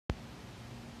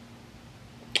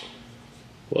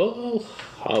Well,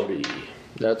 howdy.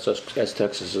 That's as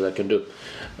Texas as I can do.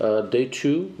 Day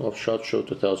 2 of SHOT Show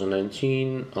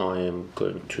 2019. I am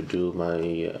going to do my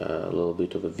little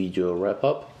bit of a video wrap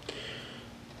up.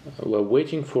 We're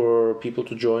waiting for people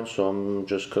to join, so I'm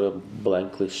just gonna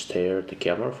blankly stare at the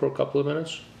camera for a couple of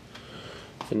minutes.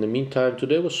 In the meantime,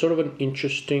 today was sort of an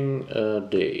interesting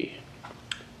day.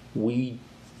 We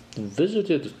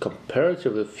visited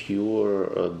comparatively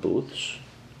fewer booths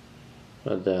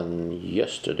than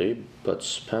yesterday, but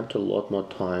spent a lot more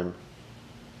time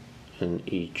in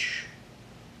each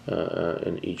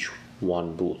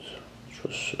one booth,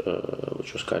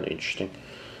 which was kind of interesting.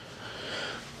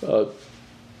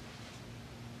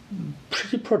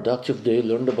 Pretty productive day.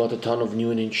 Learned about a ton of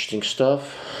new and interesting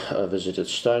stuff. Visited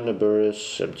Steiner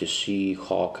Burris, MTC,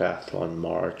 Hawkathlon,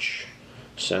 March,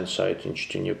 Sensite,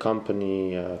 interesting new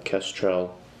company,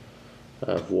 Kestrel,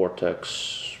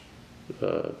 Vortex,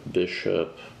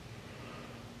 Bishop,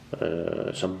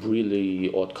 some really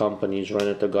odd companies. Ran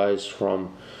into guys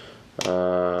from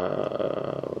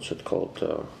what's it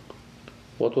called?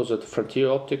 What was it? Frontier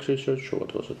Optics Research, or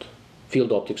what was it?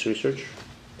 Field Optics Research.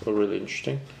 A really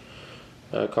interesting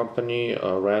company.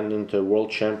 Ran into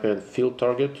world champion field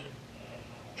target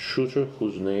shooter,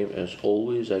 whose name, as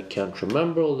always, I can't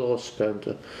remember. Although I spent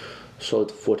a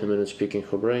solid 40 minutes picking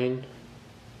her brain.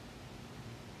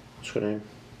 What's her name?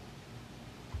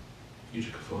 You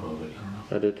took a photo of it, I don't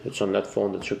know. I did. It's on that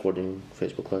phone that's recording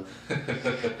Facebook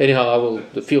Live. Anyhow, I will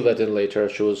fill that in later.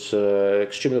 She was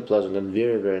extremely pleasant and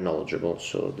very, very knowledgeable.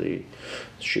 So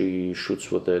she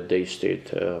shoots with the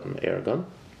Daystate air gun,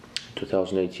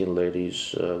 2018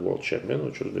 ladies world champion,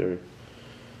 which was very,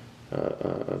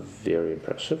 very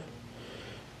impressive.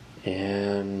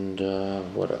 And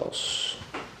what else?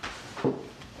 I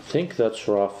think that's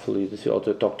roughly the thing.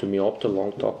 I talked to Meopta,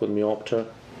 long talk with Meopta.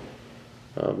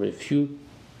 A few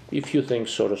things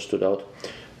sort of stood out.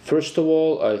 First of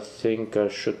all, I think I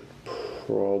should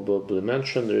probably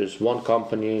mention there is one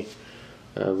company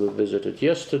we visited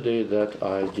yesterday that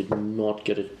I did not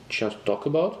get a chance to talk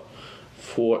about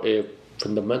for a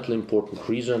fundamentally important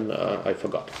reason. I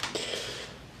forgot.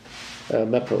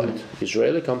 Maprolite,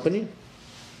 Israeli company.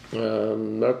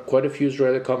 There are quite a few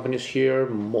Israeli companies here,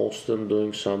 most of them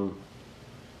doing some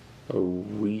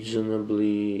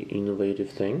reasonably innovative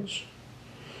things.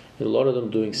 A lot of them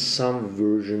doing some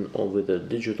version of either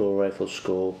digital rifle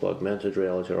scope, augmented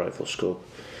reality rifle scope,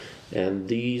 and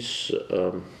these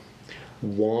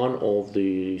one of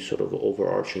the sort of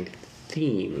overarching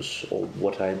themes of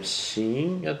what I'm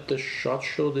seeing at the SHOT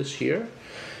Show this year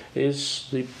is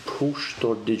the push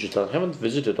toward digital. I haven't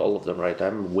visited all of them, right?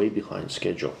 I'm way behind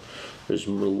schedule. There's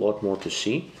a lot more to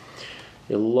see.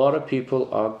 A lot of people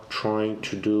are trying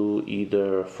to do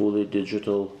either fully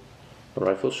digital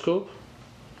rifle scope,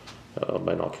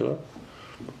 binocular,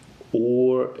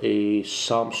 or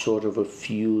some sort of a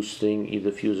fuse thing,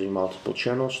 either fusing multiple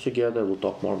channels together, we'll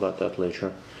talk more about that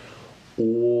later,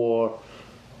 or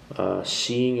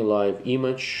seeing a live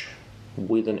image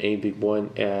with an AV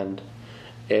point and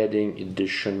adding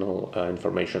additional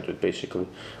information to it, basically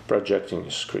projecting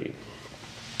a screen.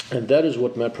 And that is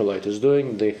what Maprolite is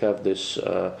doing. They have this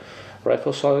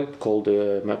rifle sight called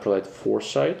the Maprolite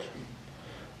Foresight,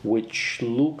 which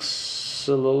looks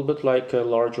a little bit like a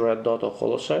large red dot or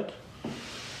hollow sight,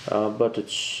 but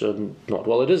it's not.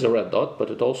 Well, it is a red dot, but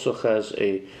it also has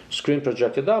a screen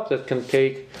projected up that can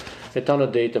take a ton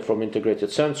of data from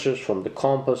integrated sensors, from the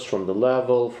compass, from the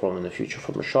level, from in the future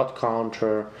from a shot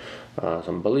counter,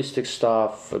 some ballistic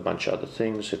stuff, a bunch of other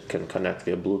things. It can connect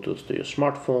via Bluetooth to your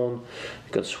smartphone.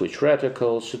 You can switch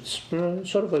reticles. It's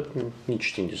sort of an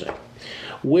interesting design.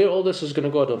 Where all this is going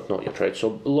to go, I don't know yet, right?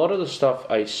 So a lot of the stuff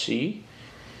I see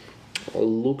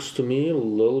looks to me a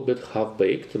little bit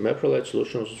half-baked. The Maprolite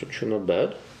solution is actually not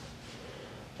bad,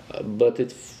 but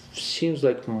it seems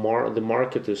like the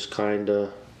market is kind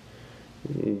of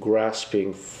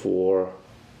grasping for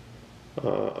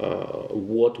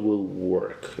what will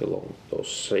work along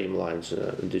those same lines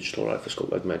in digital rifle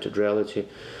scope, augmented reality,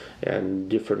 and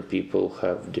different people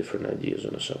have different ideas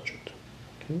on the subject.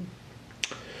 Okay.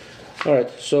 All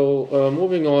right, so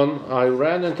moving on, I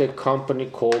ran into a company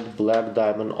called Black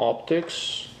Diamond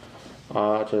Optics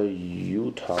out of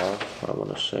Utah, I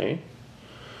want to say,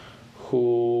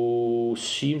 who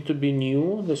seem to be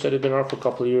new. They said they've been around for a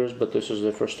couple of years, but this is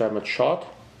their first time at SHOT.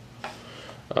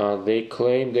 They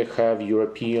claim they have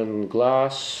European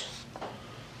glass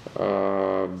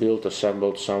built,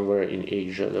 assembled somewhere in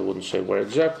Asia. They wouldn't say where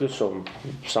exactly, so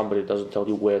somebody doesn't tell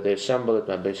you where they assemble it.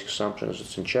 My basic assumption is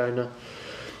it's in China.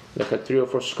 They had 3 or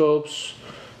 4 scopes.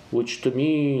 which to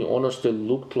me honestly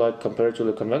looked like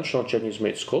comparatively conventional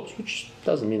Chinese-made scopes, which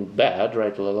doesn't mean bad,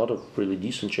 right? A lot of really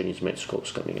decent Chinese-made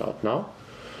scopes coming out now.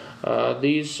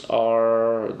 These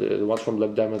are the ones from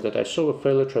Black Diamond that I saw, were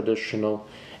fairly traditional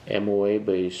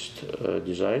MOA-based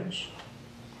designs.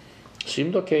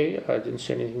 Seemed okay. I didn't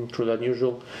see anything truly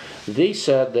unusual. They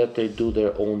said that they do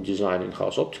their own design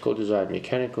in-house, optical design,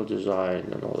 mechanical design,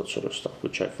 and all that sort of stuff,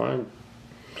 which I find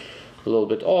a little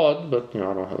bit odd, but I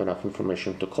don't have enough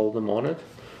information to call them on it.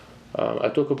 I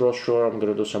took a brochure. I'm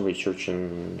going to do some research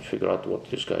and figure out what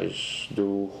these guys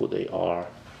do, who they are,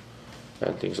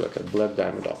 and things like that. Black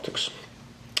Diamond Optics.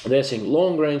 They're saying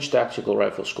long-range tactical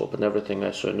rifle scope, and everything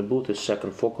I saw in the booth is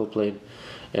second focal plane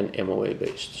and MOA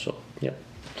based. So yeah,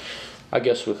 I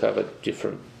guess we have a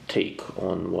different take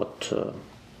on what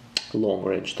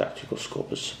long-range tactical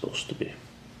scope is supposed to be.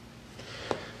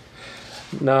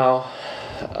 Now,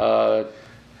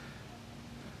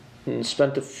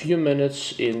 spent a few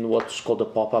minutes in what's called a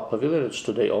pop-up pavilion. It's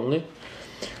today only,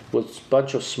 with a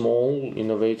bunch of small,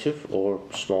 innovative, or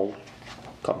small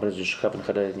companies which haven't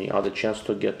had any other chance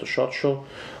to get to SHOT Show.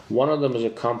 One of them is a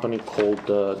company called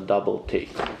Double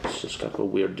Take. This is kind of a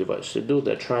weird device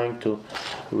they're trying to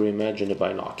reimagine a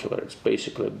binocular. It's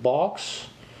basically a box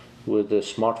with a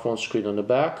smartphone screen on the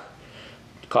back,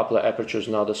 a couple of apertures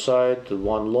on the other side,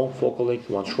 one long focal length,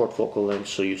 one short focal length,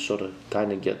 so you sort of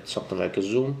kind of get something like a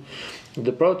zoom.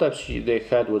 The prototypes they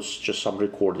had was just some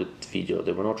recorded video.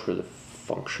 They were not really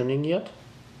functioning yet.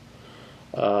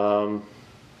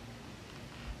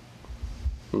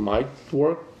 Might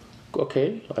work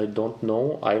okay, I don't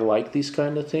know. I like these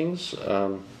kind of things.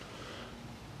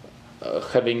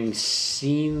 Having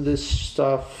seen this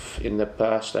stuff in the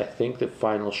past, I think the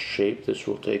final shape this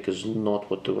will take is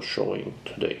not what they were showing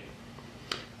today.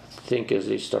 I think as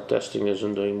they start testing this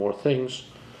and doing more things,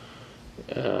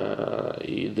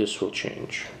 this will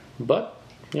change. But,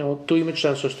 2 image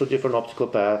sensors, 2 different optical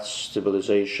paths,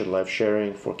 stabilization, live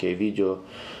sharing, 4K video,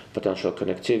 potential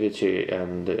connectivity,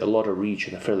 and a lot of reach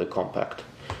in a fairly compact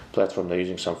platform. They're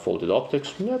using some folded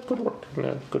optics. Yeah, it could work.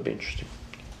 Yeah, it could be interesting.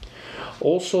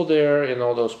 Also there in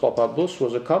all those pop-up booths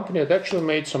was a company that actually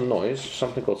made some noise,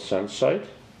 something called SenseSight.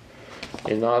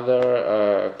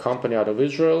 Another company out of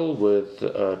Israel with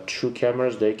 2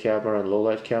 cameras, day camera and low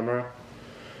light camera,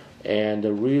 and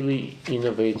a really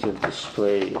innovative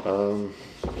display. I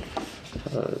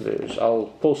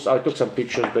took some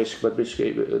pictures, but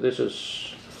basically this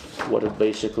is what it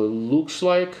basically looks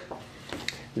like.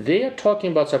 They are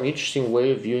talking about some interesting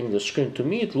way of viewing the screen. To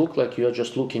me, it looked like you are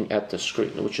just looking at the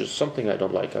screen, which is something I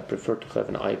don't like. I prefer to have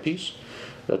an eyepiece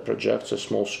that projects a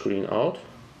small screen out.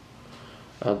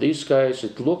 These guys,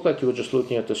 it looked like you were just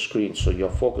looking at the screen, so you're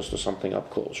focused on something up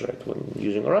close, right? When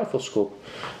using a rifle scope,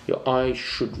 your eye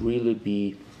should really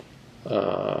be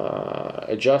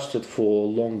adjusted for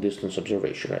long distance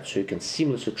observation, right? So you can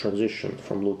seamlessly transition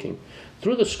from looking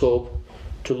through the scope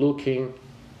to looking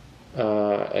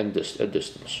at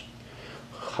distance.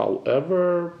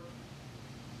 However,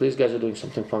 these guys are doing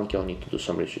something funky. I'll need to do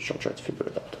some research. I'll try to figure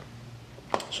it out.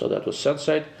 So that was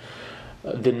SenseSight.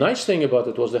 The nice thing about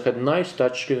it was they had nice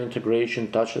touchscreen integration,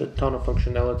 a ton of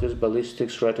functionalities,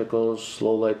 ballistics, reticles,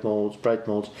 low light modes, bright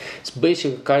modes. It's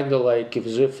basically kind of like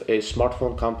as if a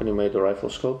smartphone company made a rifle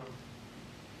scope.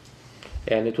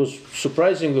 And it was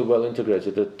surprisingly well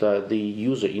integrated. That the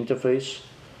user interface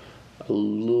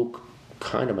looked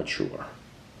kind of mature.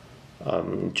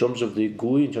 In terms of the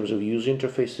GUI, in terms of user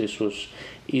interface, this was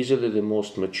easily the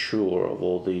most mature of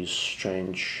all these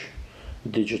strange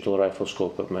digital rifle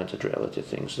scope augmented reality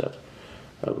things that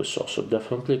we saw. So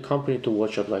definitely a company to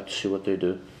watch. I'd like to see what they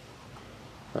do.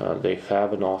 They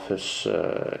have an office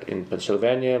in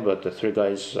Pennsylvania, but the 3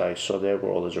 guys I saw there were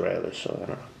all Israeli, so I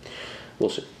don't know. We'll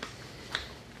see.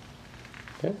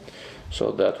 Okay,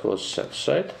 so that was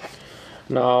SenseSight.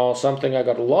 Now, something I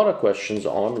got a lot of questions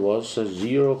on was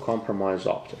Zero Compromise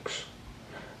Optics.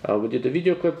 We did a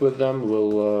video clip with them.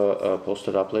 We'll post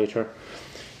it up later.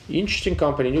 Interesting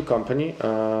company, new company,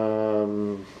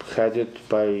 headed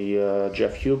by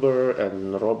Jeff Huber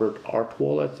and Robert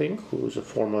Artwall, I think, who is a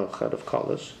former head of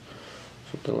Collis,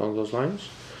 something along those lines.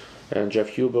 And Jeff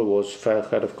Huber was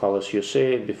head of Collis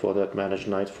USA, and before that managed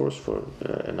Night Force for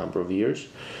a number of years.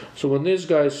 So when these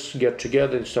guys get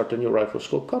together and start a new rifle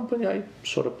scope company, I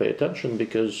sort of pay attention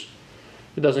because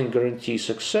it doesn't guarantee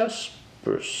success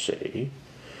per se,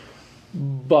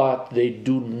 but they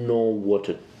do know what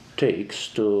it takes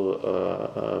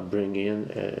to bring in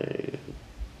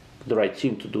the right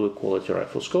team to do a quality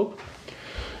rifle scope.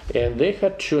 And they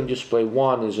had 2 on display.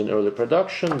 One is in early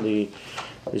production, the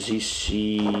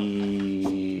ZC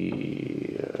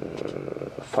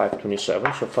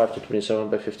 527, so 5 to 27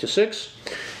 by 56.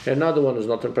 Another one is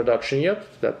not in production yet.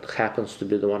 That happens to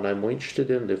be the one I'm more interested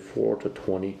in, the 4 to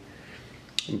 20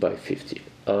 by 50.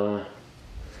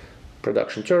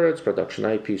 Production turrets, production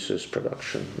eyepieces,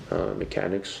 production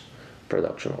mechanics,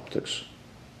 production optics.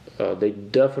 They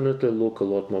definitely look a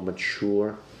lot more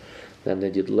mature than they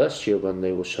did last year when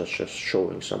they were just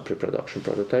showing some pre-production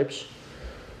prototypes.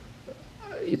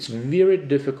 It's very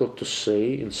difficult to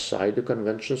say inside the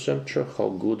convention center how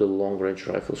good a long-range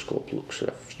rifle scope looks. There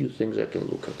are a few things I can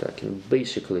look at. I can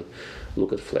basically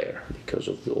look at flare because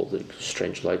of all the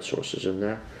strange light sources in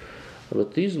there.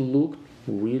 But these looked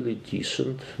really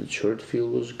decent. The turret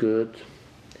field was good.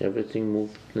 Everything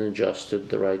moved and adjusted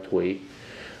the right way.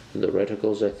 The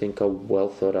reticles, I think, are well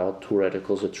thought out. 2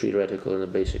 reticles, a 3 reticle, and a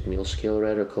basic mil scale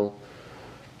reticle.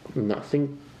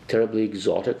 Nothing terribly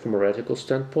exotic from a reticle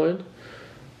standpoint,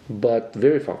 but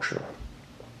very functional.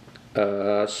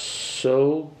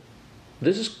 So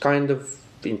this is kind of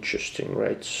interesting,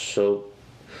 right? So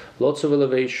lots of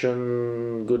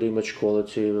elevation, good image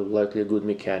quality, likely good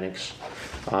mechanics.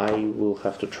 I will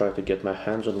have to try to get my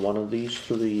hands on one of these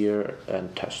through the year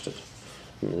and test it.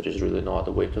 There is really no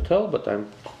other way to tell, but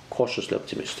I'm cautiously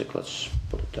optimistic, let's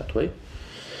put it that way.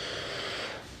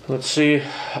 Let's see,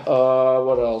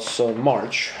 what else?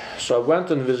 March. So I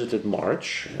went and visited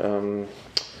March.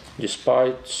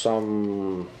 Despite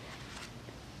some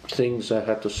things I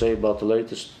had to say about the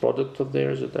latest product of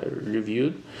theirs that I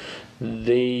reviewed,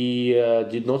 they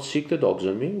did not seek the dogs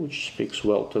on me, which speaks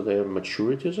well to their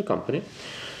maturity as a company.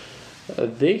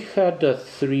 They had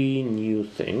 3 new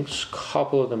things. A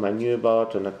couple of them I knew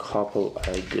about and a couple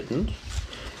I didn't.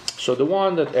 So the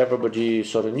one that everybody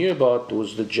sort of knew about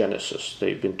was the Genesis.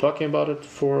 They've been talking about it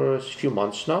for a few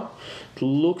months now. It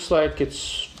looks like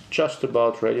it's just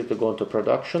about ready to go into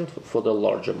production for the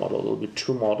larger model. There will be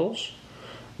 2 models.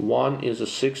 One is a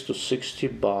 6 to 60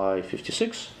 by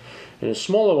 56. And a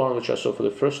smaller one, which I saw for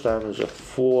the first time, is a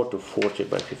 4 to 40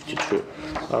 by 52.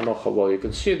 I don't know how well you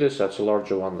can see this. That's a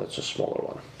larger one. That's a smaller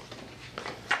one.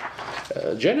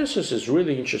 Genesis is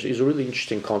really interesting. Is a really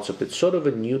interesting concept. It's sort of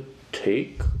a new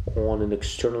take on an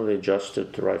externally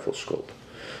adjusted rifle scope.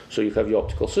 So you have your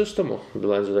optical system, the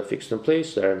lenses are fixed in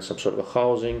place. They're in some sort of a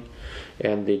housing,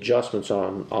 and the adjustments are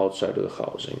on outside of the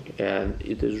housing. And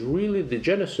it is really, the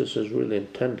Genesis is really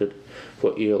intended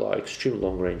for ELI, extreme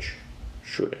long range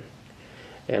shooting.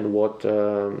 And what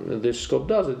this scope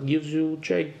does, it gives you,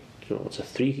 it's a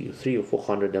 300 or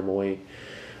 400 MOA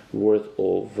worth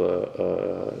of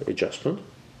adjustment,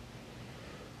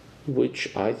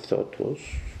 which I thought was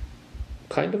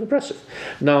kind of impressive.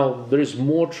 Now, there is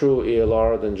more to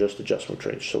ALR than just adjustment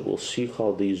range, so we'll see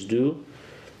how these do.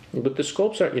 But the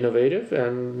scopes are innovative,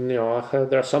 and there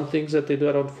are some things that they do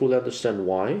I don't fully understand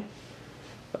why.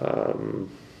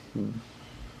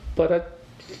 But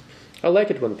I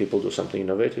like it when people do something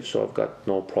innovative, so I've got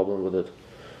no problem with it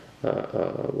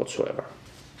whatsoever.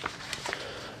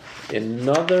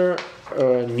 Another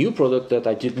new product that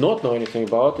I did not know anything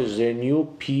about is their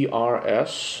new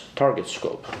PRS target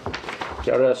scope.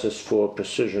 PRS is for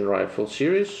Precision Rifle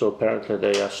Series, so apparently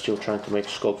they are still trying to make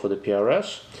scope for the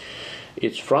PRS.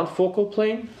 It's front focal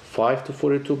plane, 5 to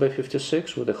 42 by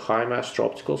 56 with a HighMaster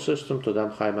optical system. To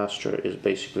them, HighMaster is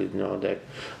basically the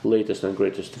latest and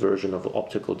greatest version of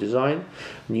optical design.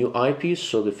 New eyepiece,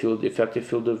 so the effective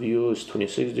field of view is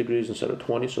 26 degrees instead of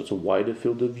 20, so it's a wider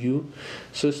field of view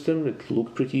system. It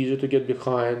looked pretty easy to get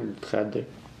behind. It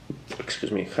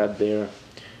had their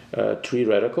 3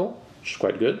 reticle, which is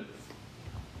quite good.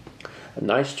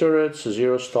 Nice turrets,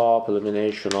 0 stop,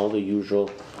 illumination, all the usual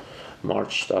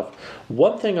March stuff.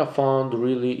 One thing I found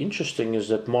really interesting is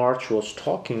that March was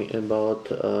talking about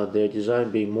their design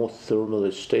being more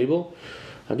thermally stable.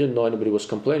 I didn't know anybody was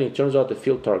complaining. It turns out the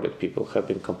field target people have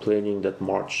been complaining that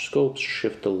March scopes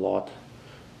shift a lot,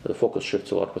 the focus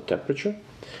shifts a lot with temperature,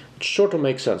 which sort of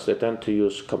makes sense. They tend to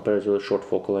use comparatively short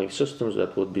focal length systems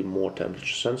that would be more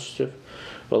temperature sensitive.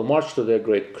 Well, March, to their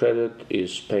great credit,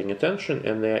 is paying attention,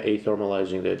 and they're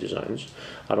athermalizing their designs.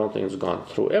 I don't think it's gone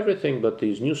through everything, but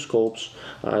these new scopes,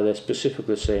 they're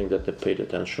specifically saying that they paid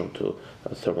attention to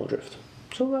thermal drift.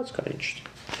 So that's kind of interesting.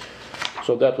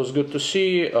 So that was good to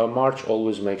see. March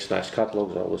always makes nice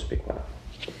catalogs. I always pick one up.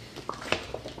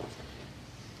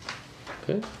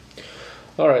 Okay.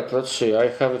 All right. Let's see. I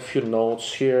have a few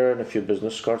notes here and a few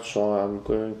business cards, so I'm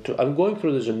going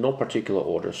through this in no particular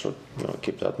order. So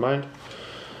keep that in mind.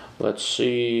 Let's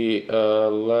see,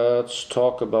 let's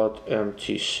talk about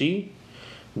MTC.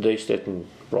 Daystate and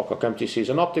Brock Hawk. MTC is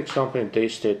an optics company.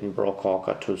 Daystate and Brock Hawk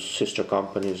are 2 sister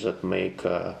companies that make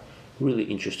really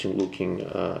interesting looking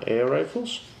air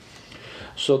rifles.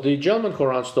 So the gentleman who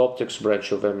runs the optics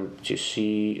branch of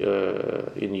MTC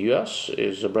in the US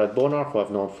is Brad Bonar, who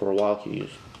I've known for a while. He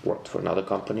worked for another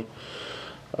company.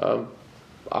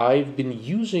 I've been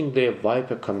using the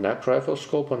Viper Connect rifle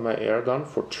scope on my air gun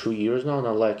for 2 years now, and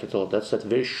I like it a lot. That's that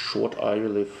very short eye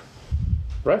relief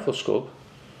rifle scope,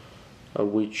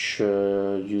 which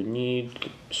you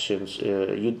need since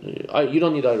you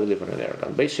don't need eye relief on an air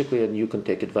gun, basically, and you can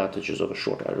take advantages of a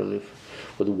short eye relief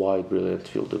with a wide, brilliant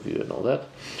field of view and all that.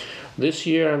 This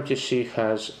year, MTC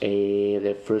has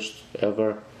their first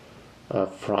ever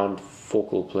front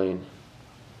focal plane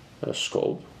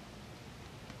scope,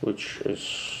 which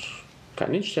is kind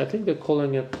of interesting. I think they're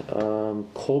calling it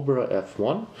Cobra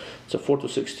F1. It's a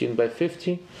 4-16 by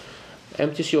 50.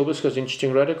 MTC always has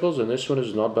interesting reticles, and this one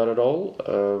is not bad at all.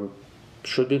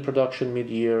 Should be in production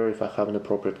mid-year. If I have an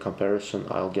appropriate comparison,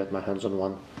 I'll get my hands on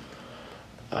one.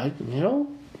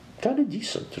 Kind of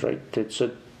decent, right?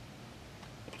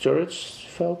 Turrets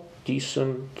felt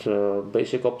decent.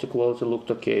 Basic optic quality looked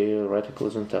okay. Reticle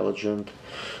is intelligent.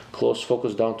 Close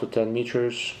focus down to 10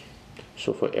 meters.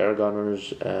 So for air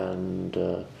gunners and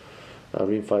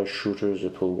rimfire shooters,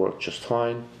 it will work just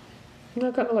fine.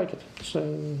 I kind of like it. It's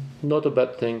not a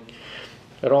bad thing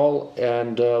at all.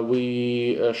 And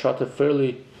we shot a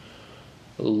fairly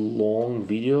long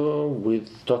video with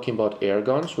talking about air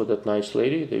guns with that nice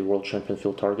lady, the world champion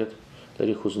field target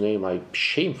lady, whose name I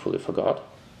shamefully forgot.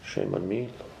 Shame on me.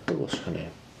 What was her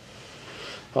name?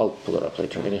 I'll pull it up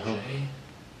later anyhow.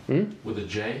 With a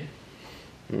J?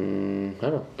 I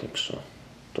don't think so.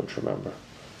 Don't remember.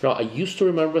 No, I used to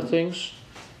remember things.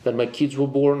 Then my kids were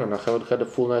born and I haven't had a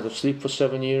full night of sleep for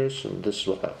 7 years, and this is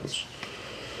what happens.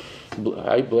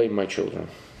 I blame my children.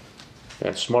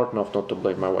 And smart enough not to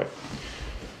blame my wife.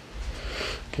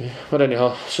 Okay, but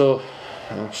anyhow, so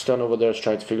Stan over there is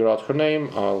trying to figure out her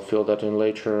name. I'll fill that in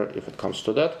later if it comes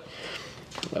to that.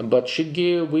 But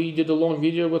we did a long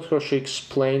video with her. She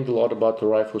explained a lot about the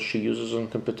rifle she uses in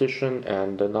competition,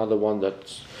 and another one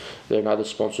that another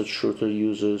sponsored shooter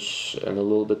uses, and a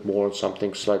little bit more,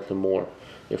 something slightly more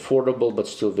affordable but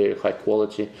still very high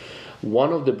quality.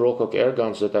 One of the Brocock air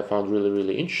guns that I found really,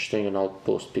 really interesting, and I'll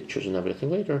post pictures and everything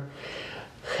later,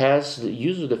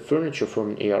 uses the furniture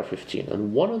from an AR-15.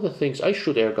 And one of the things, I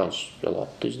shoot air guns a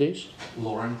lot these days.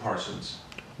 Lauren Parsons,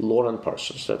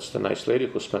 that's the nice lady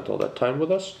who spent all that time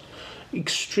with us.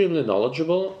 Extremely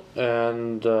knowledgeable,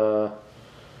 and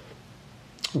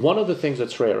one of the things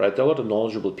that's rare, right? There are a lot of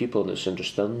knowledgeable people in this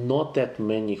industry. There are not that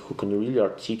many who can really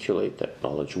articulate that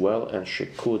knowledge well, and she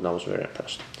could, and I was very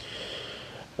impressed.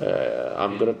 In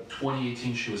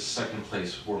 2018, she was second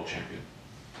place world champion.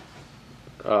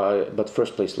 But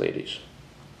first place ladies.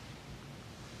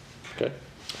 Okay.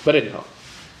 But anyhow,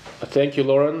 thank you,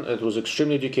 Lauren. It was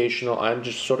extremely educational. I'm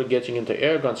just sort of getting into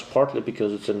air guns, partly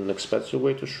because it's an expensive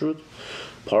way to shoot,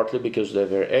 partly because they're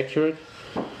very accurate,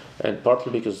 and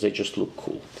partly because they just look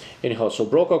cool. Anyhow, so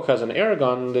Brocock has an air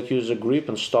gun that uses a grip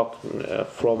and stock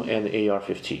from an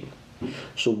AR-15.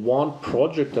 So one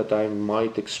project that I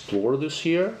might explore this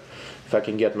year, if I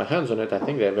can get my hands on it, I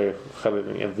think they're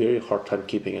having a very hard time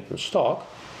keeping it in stock,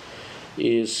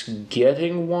 is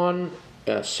getting one,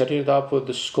 setting it up with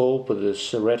the scope, with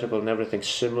this reticle and everything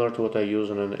similar to what I use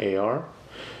on an AR,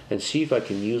 and see if I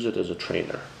can use it as a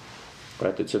trainer.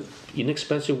 Right? It's an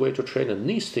inexpensive way to train, and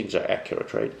these things are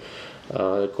accurate, right?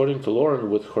 According to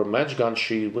Lauren, with her match gun,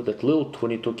 with that little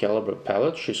 22 caliber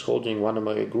pellet, she's holding one of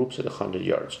my groups at 100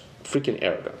 yards. Freaking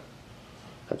air gun.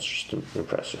 That's just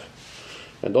impressive.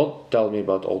 And don't tell me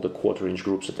about all the quarter-inch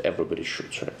groups that everybody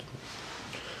shoots, right?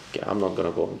 Okay, I'm not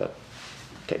gonna go on that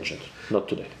tangent. Not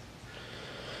today.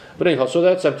 But anyhow, so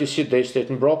that's MTC, Daystate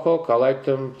and Brocock. I like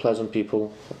them, pleasant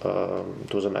people.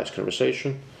 It was a nice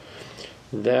conversation.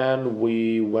 Then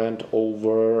we went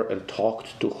over and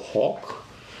talked to Hawk.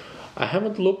 I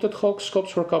haven't looked at Hawk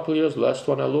scopes for a couple of years. Last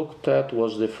one I looked at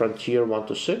was the Frontier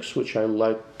 1-6, which I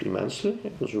liked immensely.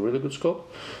 It was a really good scope.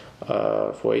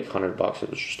 For $800, it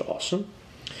was just awesome.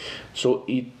 So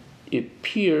it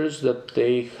appears that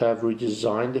they have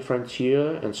redesigned the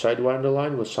Frontier and Sidewinder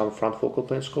line with some front focal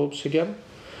plane scopes again,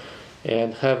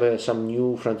 and have some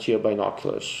new Frontier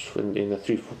binoculars in the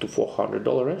 $300 to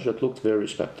 $400 range that looked very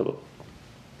respectable.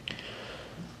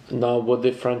 Now with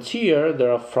the Frontier,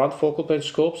 there are front focal plane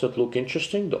scopes that look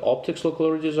interesting. The optics look a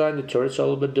little redesigned. The turrets are a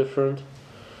little bit different.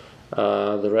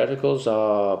 The reticles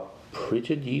are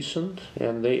pretty decent,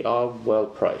 and they are well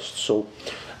priced. So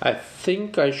I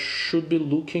think I should be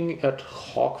looking at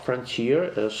Hawk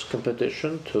Frontier as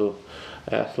competition to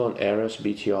Athlon, Ares,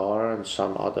 BTR, and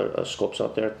some other scopes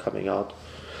out there coming out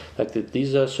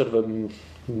These are sort of a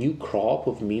new crop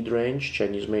of mid-range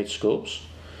Chinese-made scopes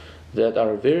that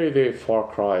are very, very far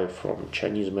cry from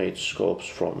Chinese-made scopes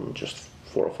from just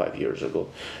 4 or 5 years ago.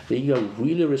 They are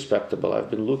really respectable. I've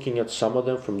been looking at some of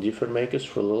them from different makers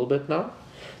for a little bit now.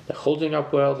 They're holding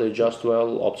up well, they adjust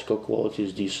well, optical quality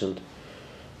is decent,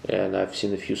 and I've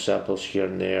seen a few samples here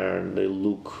and there, and they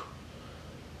look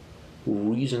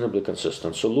reasonably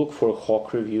consistent. So look for a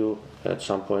Hawk review at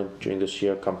some point during this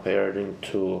year comparing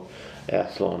to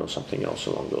Athlon or something else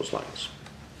along those lines.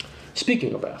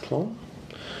 Speaking of Athlon,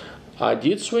 I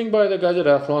did swing by the guys at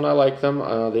Athlon. I like them.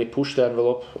 They push the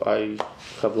envelope. I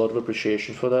have a lot of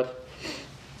appreciation for that.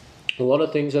 A lot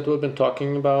of things that we've been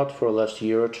talking about for the last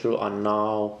year or two are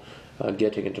now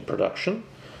getting into production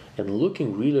and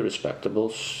looking really respectable.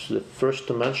 The first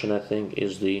to mention, I think,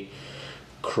 is the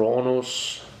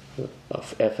Kronos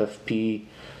of FFP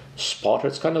spotter.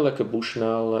 It's kind of like a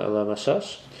Bushnell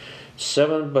LMSS.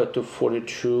 7 by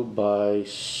 242 by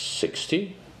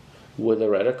 60 with a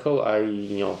reticle.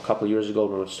 A couple of years ago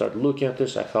when we started looking at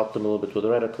this, I helped them a little bit with the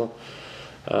reticle.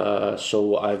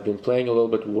 So I've been playing a little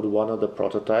bit with one of the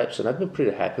prototypes, and I've been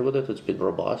pretty happy with it. It's been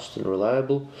robust and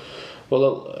reliable.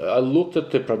 Well, I looked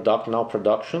at the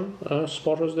production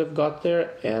spotters they've got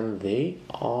there, and they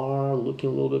are looking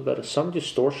a little bit better. Some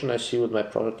distortion I see with my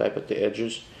prototype at the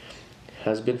edges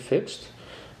has been fixed.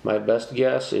 My best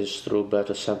guess is through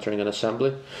better centering and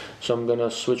assembly. So I'm going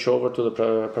to switch over to the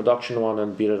production one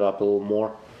and beat it up a little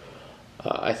more.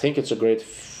 I think it's a great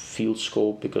field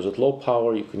scope because at low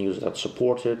power you can use it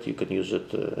unsupported, you can use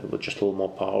it with just a little more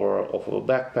power off of a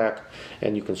backpack,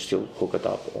 and you can still hook it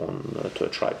up on to a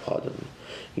tripod and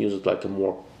use it like a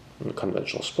more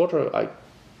conventional spotter. I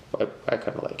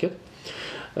kind of like it.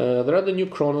 There are the new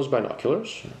Kronos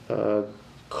binoculars.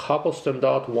 Couple stand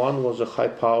out. One was a high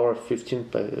power 15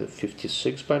 by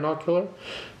 56 binocular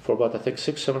for about I think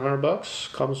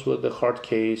 $600-700. Comes with the hard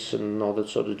case and all that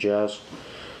sort of jazz.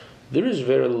 There is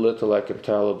very little I can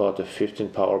tell about the 15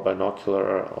 power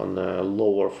binocular on the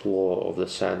lower floor of the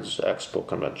SANS Expo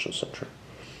Convention Center.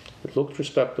 It looked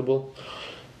respectable.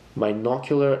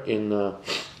 Binocular in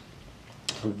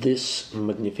this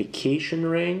magnification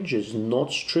range is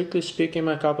not strictly speaking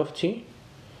my cup of tea.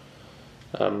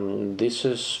 This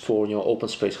is for open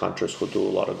space hunters who do a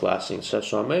lot of glassing. So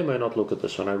I may not look at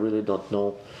this one. I really don't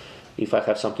know if I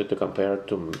have something to compare it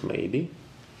to, maybe.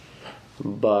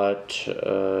 But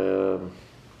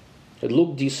it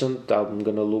looked decent. I'm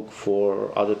gonna look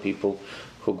for other people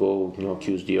who go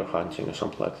choose deer hunting or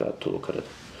something like that to look at it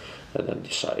and then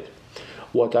decide.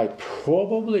 What I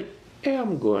probably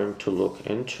am going to look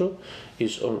into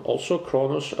is also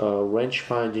Kronos range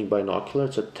finding binocular.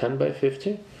 It's a 10 by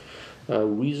 50.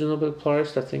 Reasonably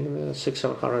priced, I think in the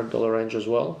 $600-700 range as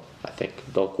well. I think,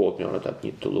 don't quote me on it, I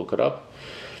need to look it up.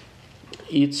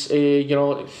 It's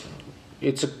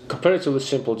it's a comparatively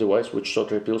simple device, which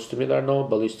sort of appeals to me. There are no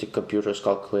ballistic computers,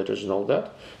 calculators, and all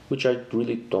that, which I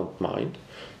really don't mind.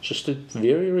 Just a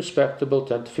very respectable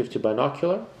 10 to 50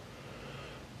 binocular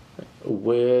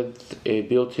with a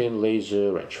built-in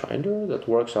laser rangefinder that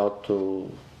works out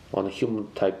to on a human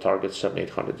type target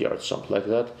 700-800 yards, something like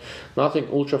that. Nothing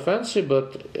ultra fancy,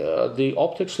 but the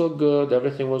optics look good.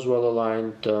 Everything was well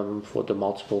aligned for the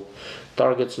multiple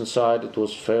targets inside. It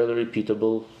was fairly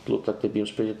repeatable. Looked like the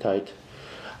beam's pretty tight.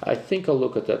 I think I'll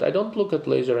look at that. I don't look at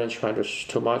laser rangefinders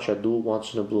too much. I do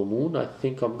once in a blue moon. I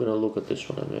think I'm gonna look at this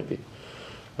one and maybe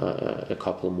a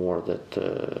couple more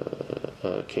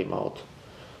that came out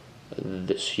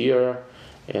this year.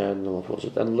 And what was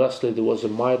it? And lastly, there was a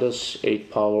Midas 8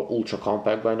 power ultra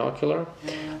compact binocular.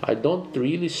 I don't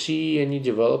really see any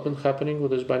development happening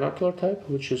with this binocular type,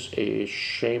 which is a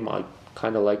shame. I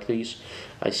kind of like these.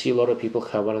 I see a lot of people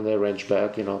have one in their range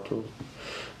bag, to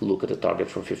look at the target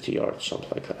from 50 yards, something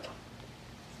like that.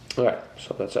 Alright,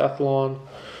 so that's Athlon.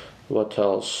 What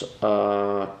else?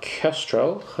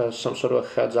 Kestrel has some sort of a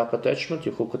heads-up attachment.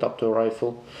 You hook it up to a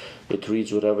rifle. It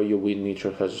reads whatever your wind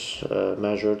meter has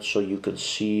measured, so you can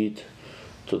see it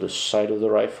to the side of the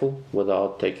rifle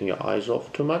without taking your eyes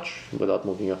off too much, without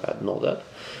moving your head and all that.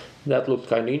 That looked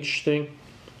kind of interesting.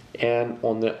 And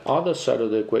on the other side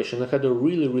of the equation, they had a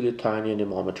really, really tiny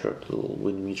anemometer, little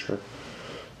wind meter.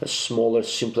 A smaller,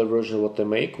 simpler version of what they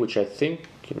make, which I think,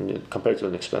 comparatively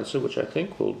inexpensive, which I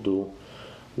think will do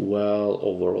well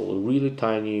overall. Really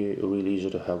tiny, really easy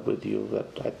to have with you.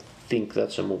 That I think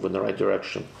that's a move in the right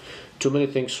direction. Too many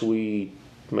things we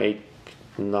make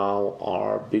now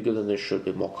are bigger than they should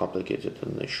be, more complicated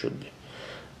than they should be.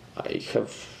 I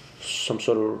have some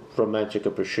sort of romantic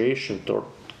appreciation toward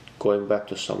going back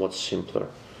to somewhat simpler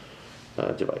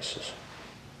devices.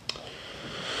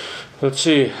 Let's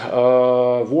see,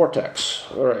 Vortex.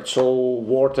 All right, so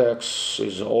Vortex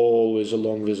is always a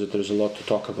long visit. There's a lot to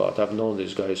talk about. I've known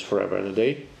these guys forever and a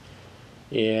day,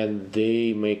 and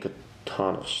they make a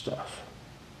ton of stuff.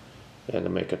 They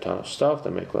make a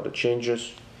lot of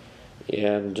changes,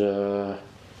 and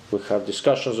we have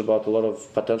discussions about a lot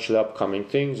of potentially upcoming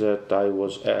things that I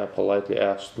was politely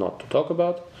asked not to talk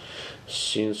about,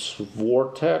 since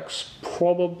Vortex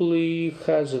probably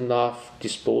has enough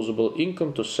disposable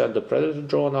income to send the Predator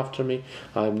drone after me.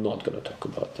 I'm not going to talk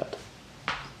about that.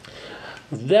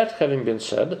 That having been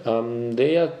said,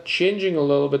 they are changing a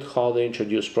little bit how they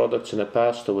introduce products. In the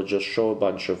past, they would just show a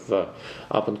bunch of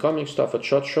up-and-coming stuff at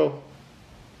SHOT Show,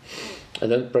 and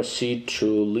then proceed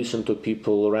to listen to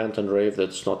people rant and rave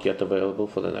that's not yet available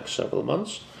for the next several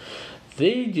months.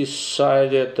 They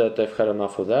decided that they've had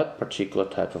enough of that particular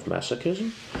type of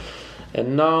masochism,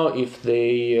 and now if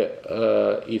they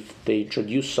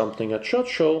introduce something at SHOT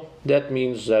Show, that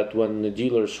means that when the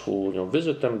dealers who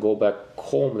visit them go back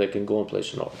home, they can go and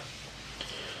place an order.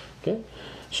 Okay,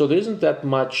 so there isn't that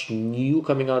much new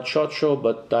coming out SHOT Show,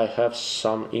 but I have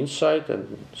some insight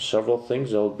and several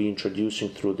things I'll be introducing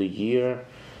through the year,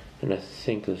 and I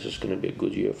think this is going to be a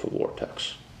good year for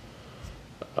Vortex.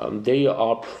 They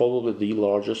are probably the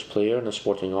largest player in the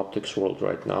sporting optics world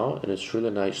right now, and it's really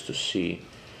nice to see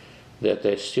that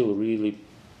they're still really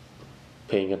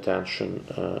paying attention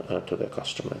to their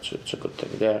customer. It's a good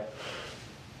thing there.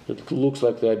 It looks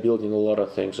like they're building a lot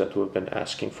of things that we've been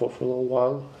asking for a little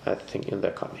while, I think, and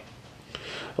they're coming.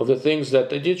 Of the things that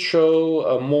they did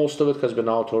show, most of it has been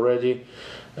out already.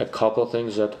 A couple of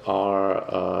things that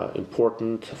are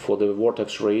important for the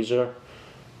Vortex Razor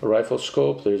rifle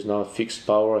scope. There is now a fixed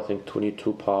power, I think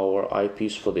 22 power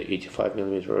eyepiece for the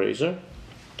 85mm Razor.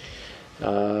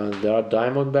 There are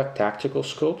Diamondback tactical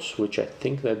scopes, which I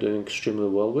think they're doing extremely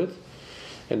well with.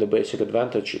 And the basic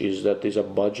advantage is that these are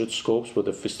budget scopes with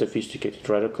a sophisticated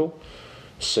reticle.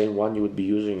 Same one you would be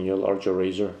using in your larger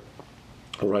Razor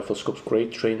rifle scopes.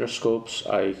 Great trainer scopes.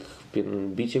 I've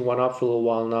been beating one up for a little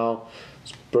while now.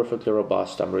 It's perfectly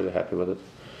robust. I'm really happy with it.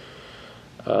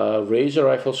 Razor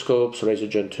rifle scopes, Razor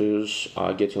Gen 2s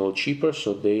are getting a little cheaper,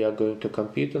 so they are going to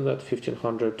compete in that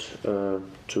 $1,500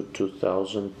 to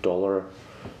 $2,000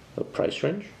 price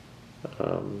range.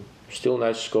 Still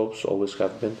nice scopes, always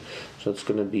have been. So it's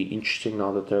going to be interesting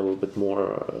now that they're a little bit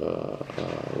more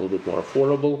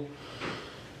affordable.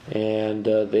 And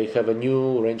they have a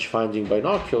new range-finding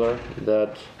binocular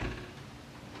that,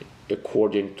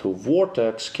 according to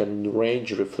Vortex, can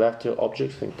range reflective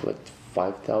objects, I think like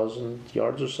 5,000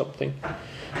 yards or something,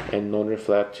 and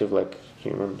non-reflective like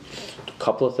a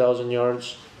couple of thousand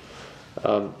yards.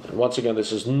 Once again,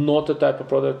 this is not the type of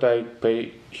product I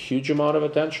pay a huge amount of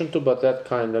attention to, but that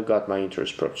kind of got my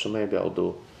interest perked, so maybe I'll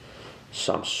do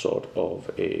some sort of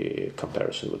a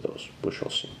comparison with those. We shall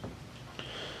see.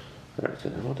 Alright,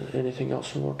 anything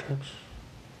else in Vortex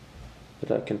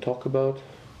that I can talk about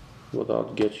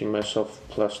without getting myself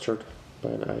plastered by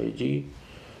an IED?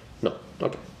 No,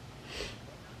 okay.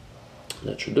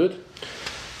 That should do it.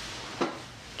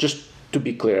 Just to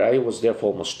be clear, I was there for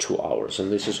almost 2 hours,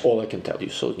 and this is all I can tell you,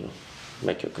 so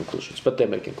make your conclusions. But they're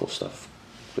making cool stuff.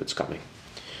 It's coming.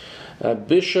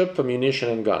 Bishop Ammunition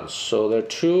and Guns. So there are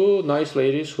two nice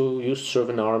ladies who used to serve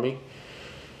in the army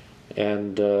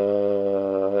and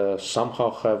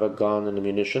somehow have a gun and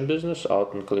ammunition business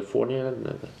out in California,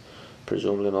 and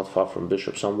presumably not far from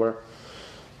Bishop somewhere.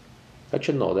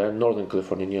 Actually, no, they're in Northern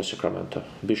California near Sacramento.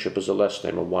 Bishop is the last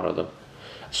name of one of them.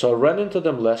 So I ran into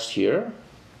them last year,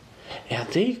 and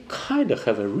they kind of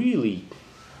have a really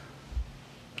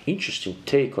interesting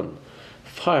take on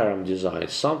firearm design.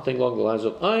 Something along the lines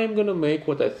of, I am going to make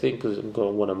what I think I'm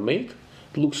going to want to make.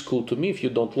 It looks cool to me. If you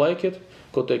don't like it,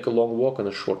 go take a long walk and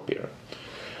a short beer.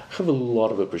 I have a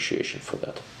lot of appreciation for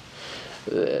that.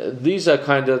 These are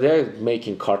they're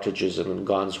making cartridges and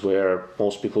guns where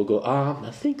most people go,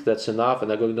 I think that's enough. And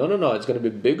they're going, no, it's going to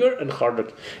be bigger and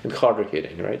harder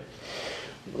hitting, right?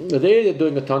 They're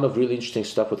doing a ton of really interesting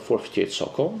stuff with 458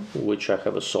 SOCOM, which I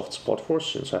have a soft spot for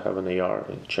since I have an AR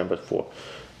in chambered for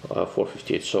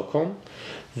 458 SOCOM.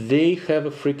 They have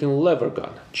a freaking lever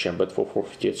gun chambered for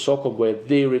 458 SOCOM where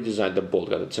they redesigned the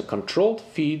bolt gun. It's a controlled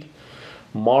feed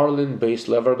Marlin based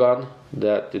lever gun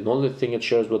that the only thing it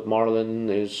shares with Marlin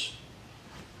is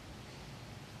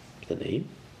the name,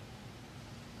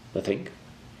 I think.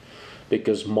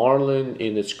 Because Marlin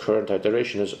in its current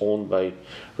iteration is owned by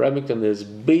Remington. Is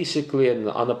basically an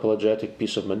unapologetic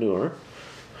piece of manure.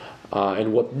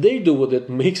 And what they do with it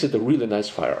makes it a really nice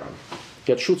firearm.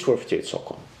 It shoots 458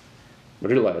 SOCOM.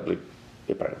 Reliably,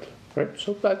 apparently. Right?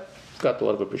 So that got a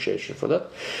lot of appreciation for that.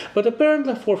 But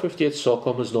apparently 458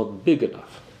 SOCOM is not big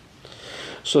enough.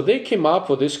 So they came up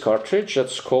with this cartridge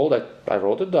that's called, I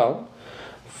wrote it down,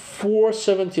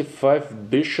 475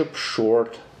 Bishop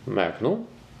Short Magnum,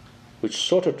 which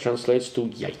sort of translates to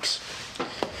yikes.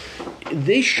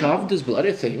 They shoved this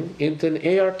bloody thing into an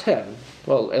AR-10,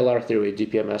 well, LR38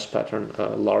 DPMS pattern,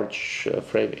 large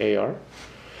frame AR,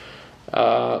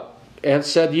 and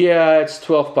said, yeah, it's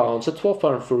 12 pounds. It's 12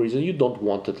 pounds for a reason. You don't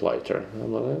want it lighter.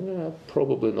 I'm like, yeah,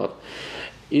 probably not.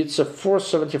 It's a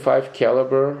 475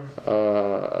 caliber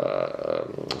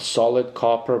solid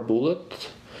copper bullet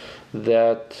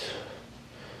that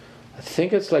I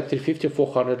think it's like 350 or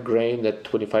 400 grain at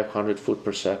 2,500 foot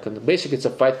per second. Basically, it's a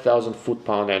 5,000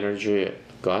 foot-pound energy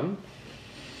gun.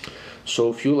 So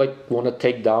if you want to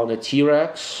take down a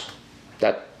T-Rex,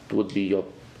 that would be your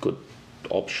good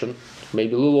option.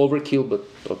 Maybe a little overkill, but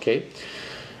okay.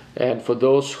 And for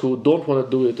those who don't want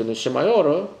to do it in a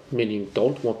semi-auto, meaning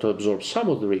don't want to absorb some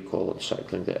of the recoil and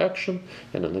cycling the action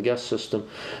and in the gas system,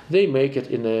 they make it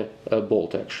in a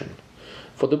bolt action.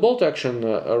 For the bolt action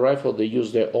rifle, they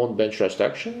use their own bench rest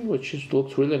action, which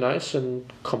looked really nice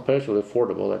and comparatively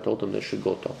affordable. I told them they should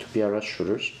go talk to PRS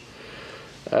shooters.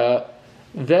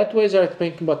 That weighs, I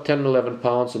think, about 10, 11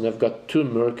 pounds, and they've got 2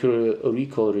 mercury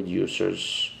recoil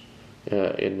reducers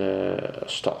in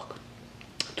stock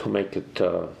to make it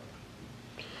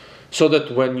so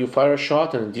that when you fire a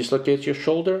shot and it dislocates your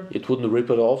shoulder, it wouldn't rip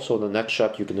it off, so the next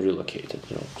shot you can relocate it,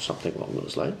 something along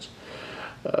those lines.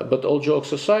 But all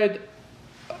jokes aside,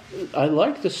 I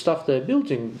like the stuff they're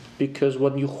building because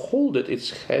when you hold it,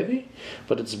 it's heavy,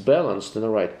 but it's balanced in the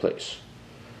right place.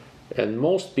 And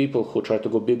most people who try to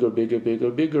go bigger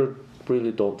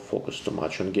really don't focus too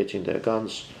much on getting their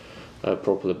guns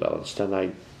properly balanced. And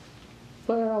I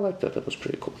like that. That was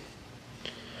pretty cool.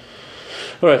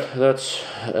 All right, that's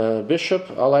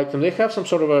Bishop. I like them. They have some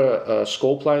sort of a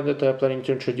scope line that they're planning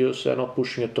to introduce. They're not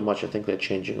pushing it too much. I think they're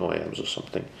changing OEMs or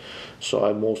something. So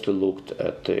I mostly looked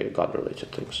at the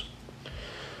gun-related things.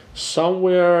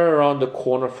 Somewhere around the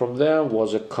corner from there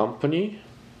was a company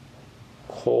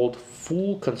called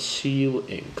Full Conceal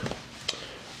Inc.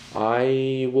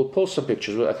 I will post some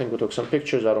pictures. I think we took some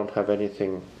pictures. I don't have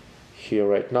anything here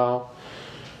right now.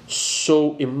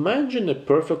 So imagine a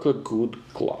perfectly good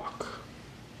Glock.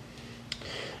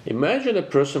 Imagine a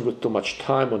person with too much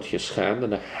time on his hand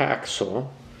and a hacksaw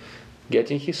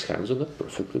getting his hands on a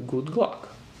perfectly good Glock.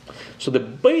 So they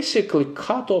basically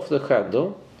cut off the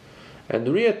handle and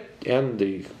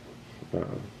the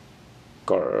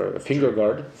trigger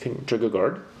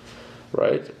guard,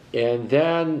 right? And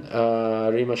then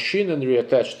remachine and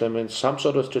reattach them in some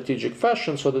sort of strategic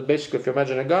fashion so that basically, if you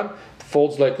imagine a gun, it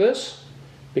folds like this,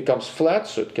 becomes flat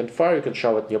so it can fire, you can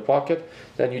shove it in your pocket,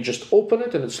 then you just open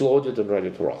it and it's loaded and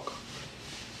ready to rock.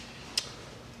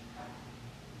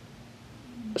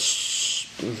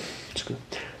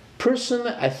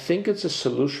 Personally, I think it's a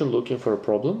solution looking for a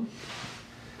problem.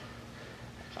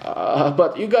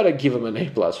 But you gotta give them an A+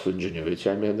 for ingenuity.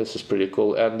 I mean, this is pretty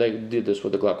cool. And they did this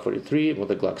with the Glock 43, with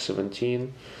the Glock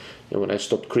 17. And when I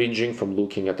stopped cringing from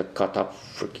looking at the cut-up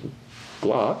freaking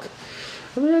Glock,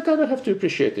 I mean, I kind of have to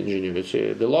appreciate the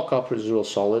ingenuity. The lockup is real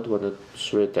solid when it's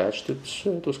reattached.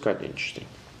 It was kind of interesting.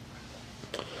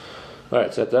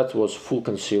 Alright, so that was Full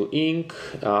Conceal Inc.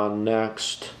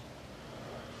 Next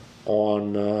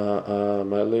on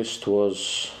my list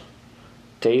was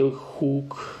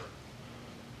Tailhook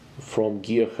from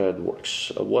Gearhead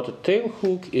Works. What a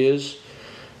tailhook is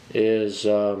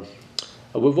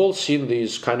we've all seen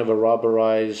these kind of a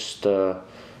rubberized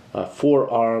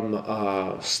forearm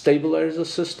stabilizer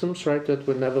systems, right, that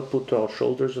we never put to our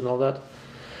shoulders and all that.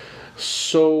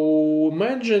 So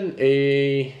imagine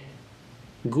a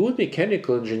good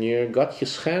mechanical engineer got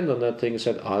his hand on that thing and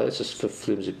said, this is a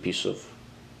flimsy piece of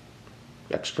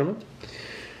excrement.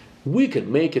 We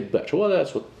can make it better. Well,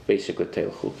 that's what basically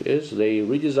tailhook is. They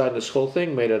redesigned this whole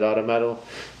thing, made it out of metal,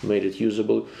 made it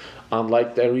usable.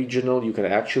 Unlike the original, you can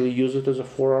actually use it as a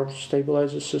forearm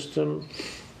stabilizer system.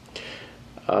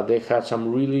 They had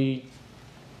some really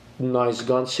nice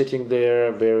guns sitting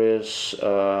there, various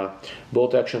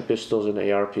bolt-action pistols and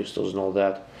AR pistols and all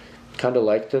that. Kind of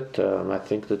liked it. I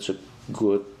think that's a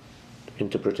good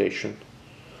interpretation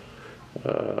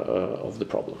of the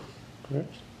problem. Right.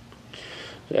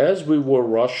 As we were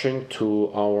rushing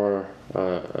to our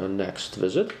next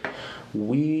visit,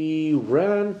 we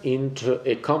ran into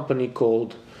a company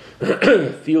called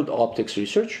Field Optics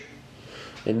Research,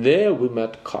 and there we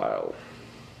met Kyle.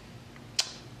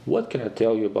 What can I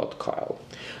tell you about Kyle?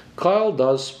 Kyle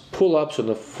does pull-ups on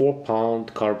a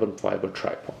 4-pound carbon fiber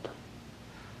tripod.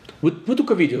 We took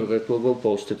a video of it. We'll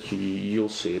post it. You'll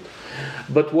see it.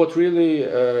 But what really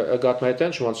got my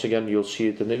attention, once again, you'll see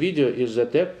it in the video, is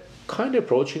that they're kind of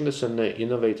approaching this in an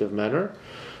innovative manner.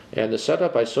 And the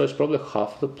setup I saw is probably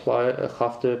half the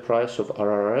price of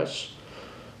RRS.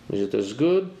 Is it as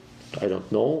good? I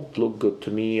don't know. It looked good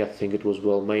to me. I think it was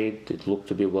well made. It looked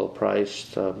to be well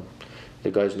priced.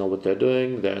 The guys know what they're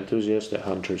doing. They're enthusiasts. They're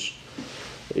hunters.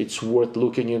 It's worth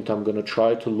looking into. I'm going to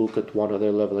try to look at one of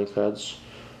their leveling heads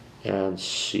and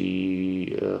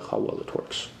see how well it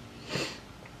works.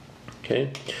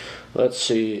 Okay, let's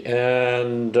see.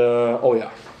 And oh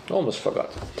yeah, almost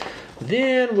forgot.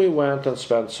 Then we went and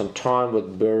spent some time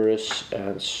with Burris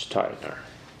and Steiner.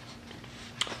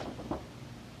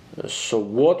 So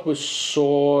what we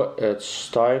saw at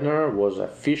Steiner was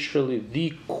officially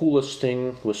the coolest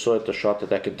thing we saw at the shot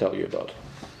that I can tell you about.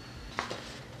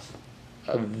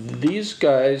 These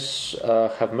guys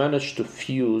have managed to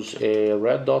fuse a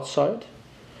red dot sight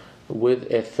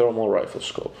with a thermal rifle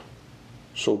scope.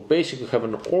 So basically have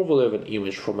an overlay of an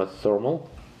image from a thermal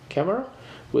camera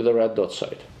with a red dot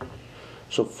sight.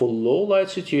 So for low light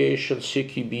situations,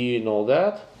 CQB and all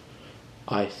that,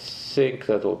 I think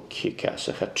that will kick ass.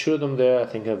 I had two of them there. I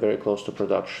think they're very close to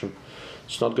production.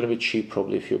 It's not going to be cheap,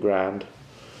 probably a few grand.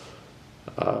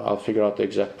 I'll figure out the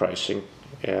exact pricing,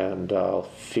 and I'll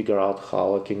figure out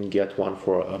how I can get one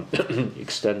for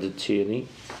extended T&E.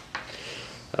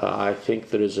 I think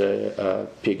there is a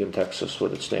pig in Texas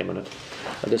with its name on it.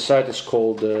 The site is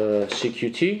called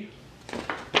CQT,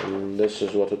 and this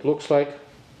is what it looks like.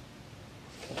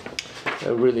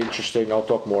 Really interesting. I'll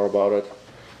talk more about it.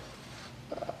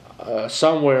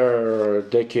 Somewhere a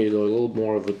decade or a little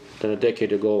more than a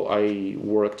decade ago, I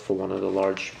worked for one of the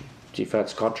large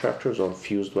defense contractors on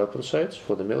fused weapon sights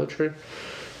for the military,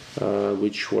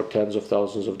 which were tens of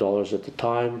thousands of dollars at the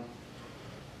time.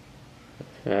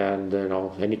 And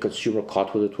any consumer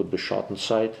caught with it would be shot on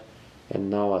sight. And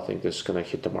now I think this is going to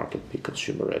hit the market, be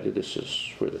consumer ready. This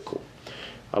is really cool.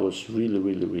 I was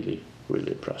really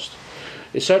impressed.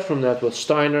 Aside from that, with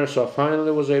Steiner, so I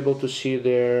finally was able to see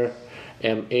their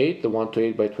M8, the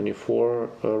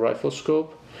 1:8x24 rifle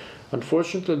scope.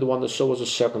 Unfortunately, the one I saw was a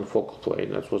second focal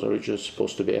plane. That was originally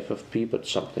supposed to be FFP, but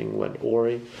something went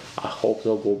awry. I hope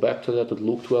they'll go back to that. It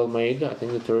looked well made. I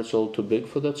think the turret's a little too big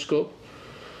for that scope.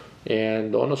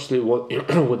 And honestly, with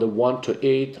the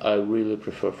 1:8, I really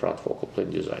prefer front focal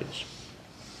plane designs.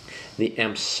 The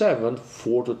M7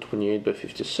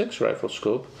 4-28x56 rifle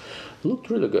scope looked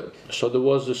really good. So there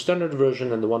was the standard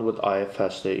version and the one with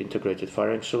IFS, the integrated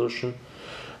firing solution.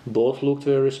 Both looked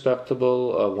very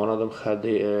respectable. One of them had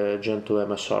the Gen 2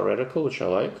 MSR reticle, which I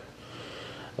like.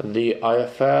 The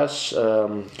IFS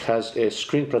has a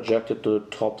screen projected to the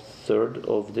top third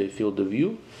of the field of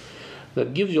view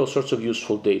that gives you all sorts of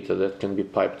useful data that can be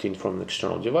piped in from an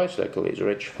external device like a laser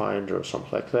edge finder or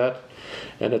something like that.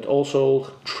 And it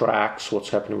also tracks what's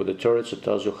happening with the turrets. It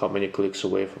tells you how many clicks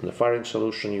away from the firing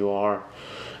solution you are,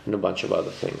 and a bunch of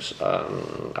other things.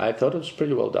 I thought it was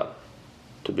pretty well done,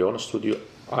 to be honest with you.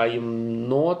 I am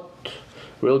not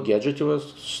real gadgety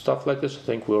with stuff like this. I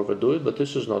think we overdo it, but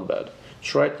this is not bad.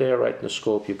 It's right there, right in the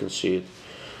scope. You can see it.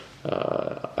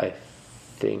 I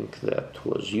think that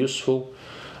was useful.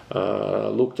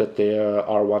 Looked at their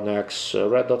R1X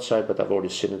red dot sight, but I've already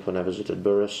seen it when I visited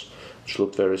Burris, which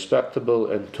looked very respectable,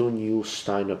 and two new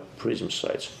Steiner prism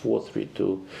sights,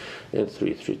 432 and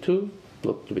 332.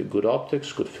 Looked to be good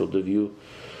optics, good field of view.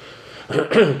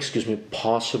 Excuse me,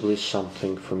 possibly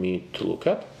something for me to look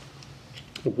at.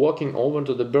 Walking over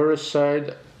to the Burris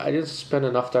side, I didn't spend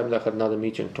enough time. I had another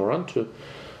meeting to run to,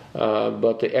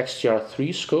 but the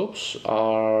XTR3 scopes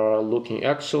are looking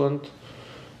excellent.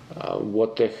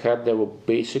 What they had, they were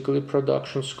basically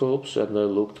production scopes, and they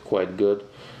looked quite good.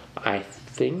 I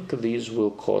think these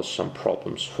will cause some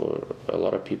problems for a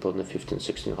lot of people in the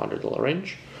 $1,500–1,600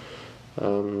 range.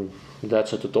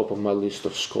 That's at the top of my list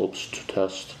of scopes to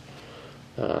test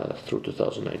through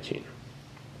 2019.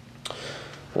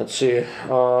 Let's see,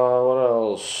 what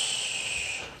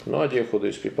else? No idea who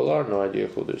these people are,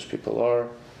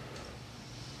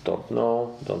 Don't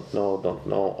know.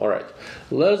 Alright,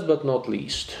 last but not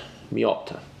least,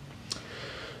 Meopta.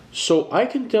 So I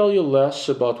can tell you less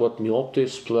about what Meopta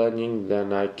is planning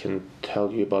than I can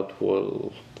tell you about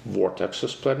what Vortex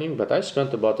is planning, but I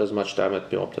spent about as much time at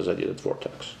Meopta as I did at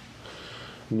Vortex.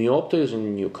 Meopta is a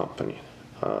new company.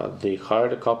 They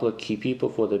hired a couple of key people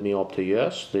for the Meopta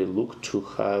US. They look to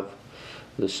have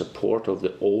the support of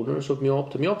the owners of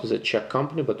Meopta. Meopta is a Czech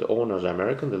company, but the owners are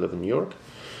American. They live in New York.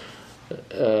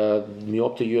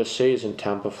 Meopta USA is in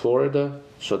Tampa, Florida.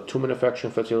 So two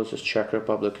manufacturing facilities, Czech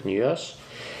Republic and US.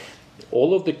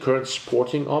 All of the current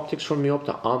sporting optics from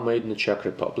Meopta are made in the Czech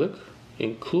Republic,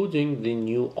 including the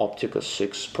new Optica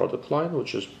 6 product line,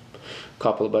 which is a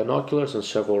couple of binoculars and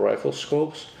several rifle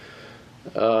scopes.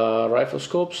 Rifle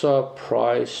scopes are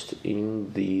priced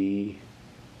in the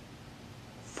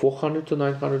 $400 to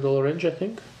 $900 range, I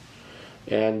think.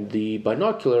 And the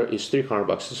binocular is $300.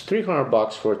 It's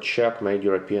 $300 for a Czech-made,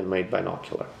 European-made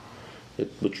binocular,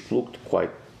 which looked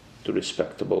quite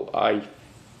respectable. I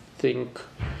think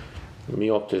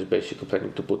Meopta is basically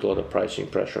planning to put a lot of pricing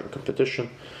pressure on competition.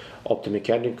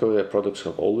 Optomechanica, their products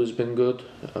have always been good.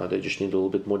 They just need a little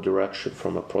bit more direction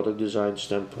from a product design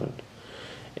standpoint.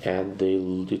 And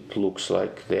it looks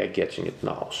like they are getting it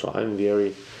now. So I'm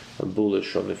very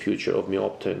bullish on the future of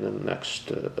Meopta in the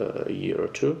next year or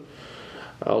two.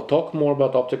 I'll talk more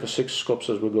about Optica 6 scopes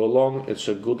as we go along. It's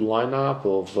a good lineup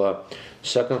of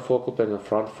second focal plane and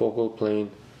front focal plane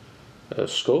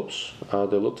scopes.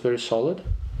 They looked very solid,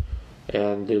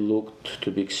 and they looked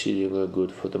to be exceedingly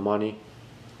good for the money.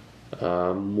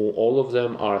 All of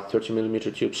them are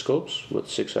 30mm tube scopes with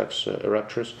 6x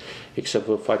erectors, except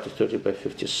for 5 to 30 by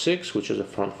 56, which is a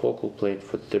front focal plane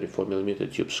for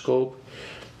 34mm tube scope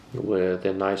with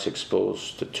a nice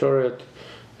exposed turret,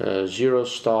 zero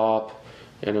stop,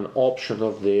 and an option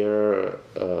of their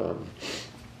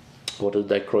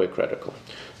dichroic reticle.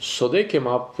 So they came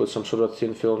up with some sort of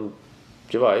thin film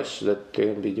device that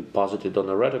can be deposited on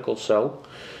a reticle cell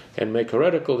and make a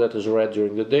reticle that is red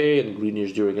during the day and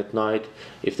greenish during at night.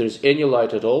 If there's any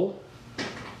light at all,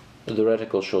 the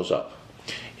reticle shows up.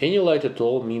 Any light at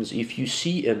all means if you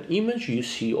see an image,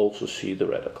 you also see the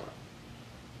reticle.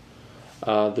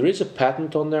 There is a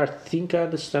patent on there. I think I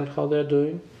understand how they're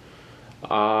doing.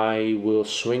 I will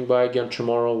swing by again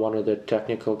tomorrow. One of the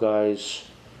technical guys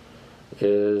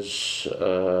is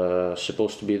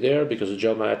supposed to be there, because the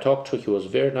gentleman I talked to, he was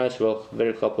very nice,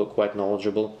 very helpful, quite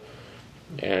knowledgeable.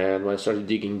 And when I started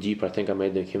digging deep, I think I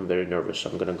made him very nervous.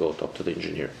 I'm going to go talk to the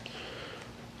engineer.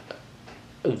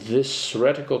 This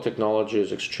reticle technology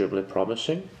is extremely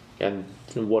promising, and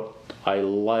what I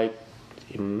like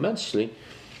immensely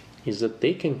is that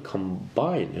they can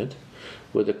combine it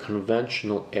with a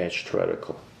conventional etched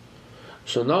reticle.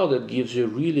 So now that gives you a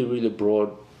really, really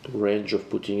broad range of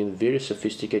putting in very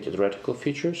sophisticated reticle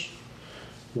features,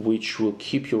 which will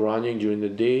keep you running during the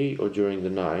day or during the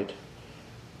night,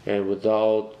 and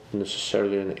without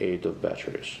necessarily an aid of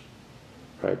batteries.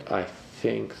 Right? I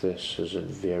think this is a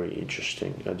very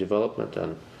interesting development,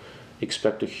 and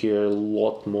expect to hear a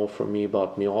lot more from me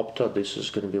about Meopta. This is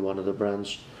going to be one of the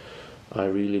brands I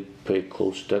really pay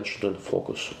close attention and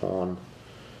focus on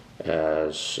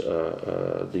as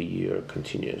the year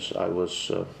continues. I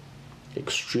was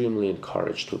extremely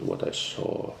encouraged with what I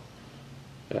saw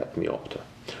at Meopta.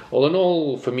 All in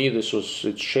all, for me,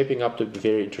 it's shaping up to be a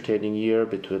very entertaining year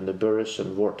between the Burris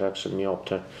and Vortex and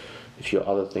Meopta, a few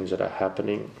other things that are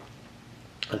happening.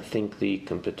 I think the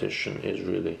competition is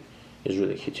really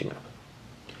heating up.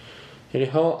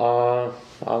 Anyhow,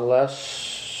 unless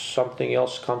something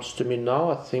else comes to me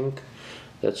now, I think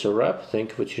that's a wrap.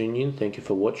 Thank you for tuning in. Thank you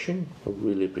for watching. I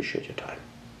really appreciate your time.